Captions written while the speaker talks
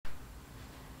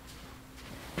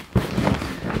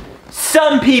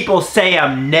Some people say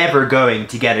I'm never going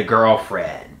to get a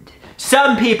girlfriend.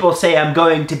 Some people say I'm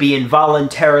going to be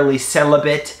involuntarily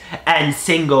celibate and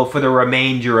single for the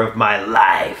remainder of my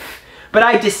life. But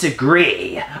I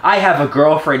disagree. I have a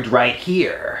girlfriend right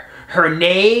here. Her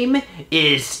name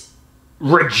is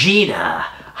Regina.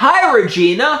 Hi,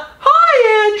 Regina.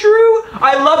 Hi, Andrew.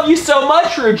 I love you so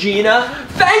much, Regina.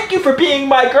 Thank you for being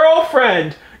my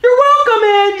girlfriend. You're welcome,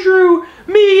 Andrew.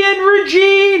 Me and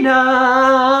Regina,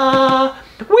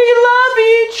 we love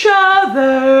each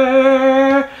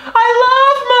other. I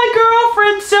love my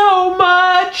girlfriend so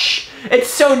much. It's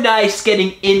so nice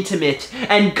getting intimate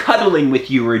and cuddling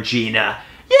with you, Regina.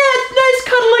 Yeah, it's nice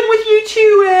cuddling with you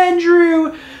too,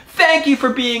 Andrew. Thank you for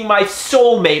being my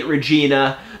soulmate,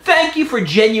 Regina. Thank you for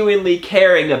genuinely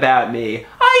caring about me.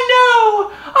 I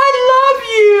know. I love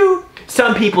you.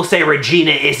 Some people say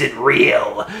Regina isn't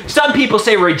real. Some people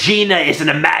say Regina is an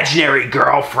imaginary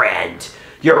girlfriend.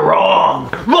 You're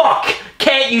wrong. Look,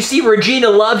 can't you see Regina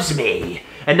loves me?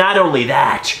 And not only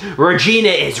that, Regina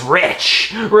is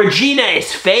rich. Regina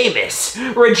is famous.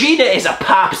 Regina is a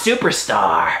pop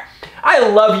superstar. I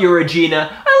love you, Regina.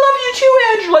 I love you too,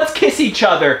 Andrew. Let's kiss each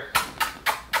other.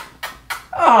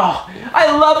 Oh, I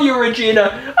love you, Regina.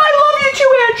 I love you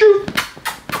too, Andrew.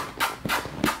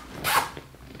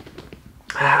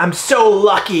 I'm so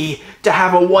lucky to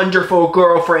have a wonderful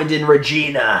girlfriend in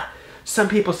Regina. Some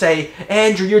people say,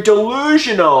 Andrew, you're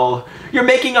delusional. You're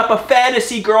making up a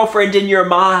fantasy girlfriend in your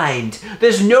mind.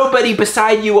 There's nobody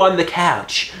beside you on the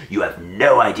couch. You have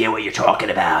no idea what you're talking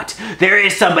about. There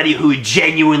is somebody who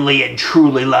genuinely and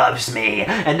truly loves me,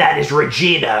 and that is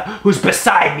Regina, who's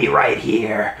beside me right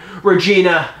here.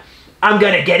 Regina, I'm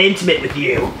gonna get intimate with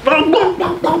you.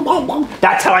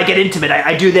 That's how I get intimate.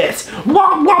 I do this.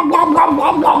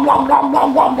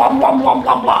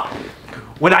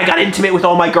 When I got intimate with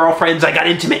all my girlfriends, I got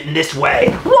intimate in this way.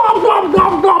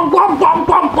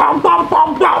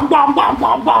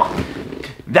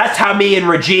 That's how me and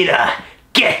Regina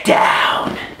get down.